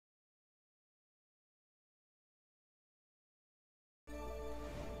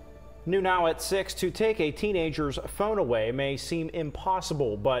New now at 6, to take a teenager's phone away may seem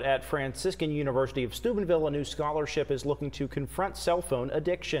impossible, but at Franciscan University of Steubenville, a new scholarship is looking to confront cell phone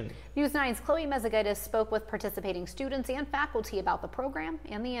addiction. News 9's Mesogitis spoke with participating students and faculty about the program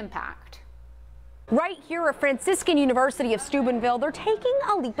and the impact. Right here at Franciscan University of Steubenville, they're taking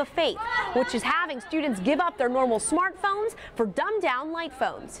a leap of faith, which is having students give up their normal smartphones for dumbed-down light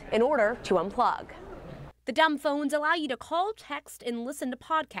phones in order to unplug. The dumb phones allow you to call, text, and listen to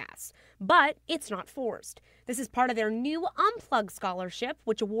podcasts, but it's not forced. This is part of their new Unplug Scholarship,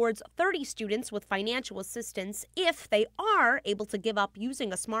 which awards 30 students with financial assistance if they are able to give up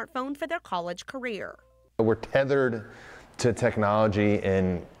using a smartphone for their college career. We're tethered to technology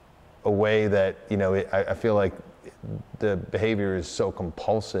in a way that, I feel like the behavior is so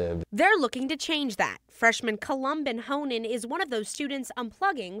compulsive. They're looking to change that. Freshman Columban Honan is one of those students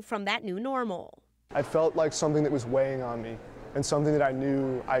unplugging from that new normal. I felt like something that was weighing on me and something that I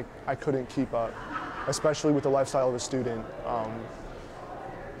knew I couldn't keep up, especially with the lifestyle of a student.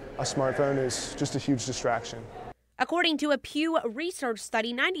 A smartphone is just a huge distraction. According to a Pew Research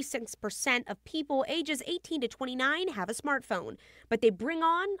study, 96% of people ages 18 to 29 have a smartphone, but they bring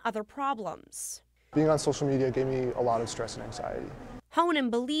on other problems. Being on social media gave me a lot of stress and anxiety. Honan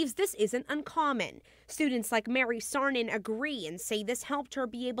believes this isn't uncommon. Students like Mary Sarnin agree and say this helped her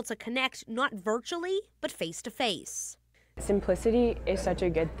be able to connect not virtually, but face-to-face. Simplicity is such a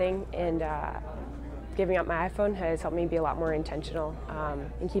good thing, and giving up my iPhone has helped me be a lot more intentional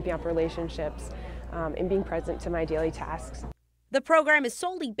in keeping up relationships and being present to my daily tasks. The program is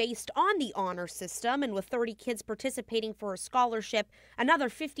solely based on the honor system, and with 30 kids participating for a scholarship, another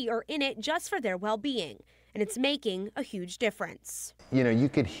 50 are in it just for their well-being, and it's making a huge difference. You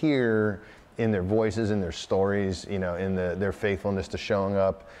could hear in their voices, in their stories, in their faithfulness to showing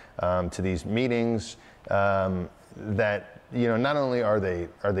up to these meetings, that not only are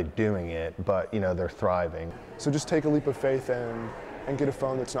they doing it, but they're thriving. So just take a leap of faith and get a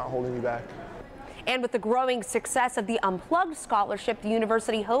phone that's not holding you back. And with the growing success of the Unplugged Scholarship, the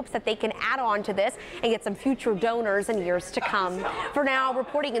university hopes that they can add on to this and get some future donors in years to come. For now,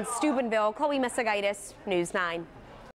 reporting in Steubenville, Mesogitis, News 9.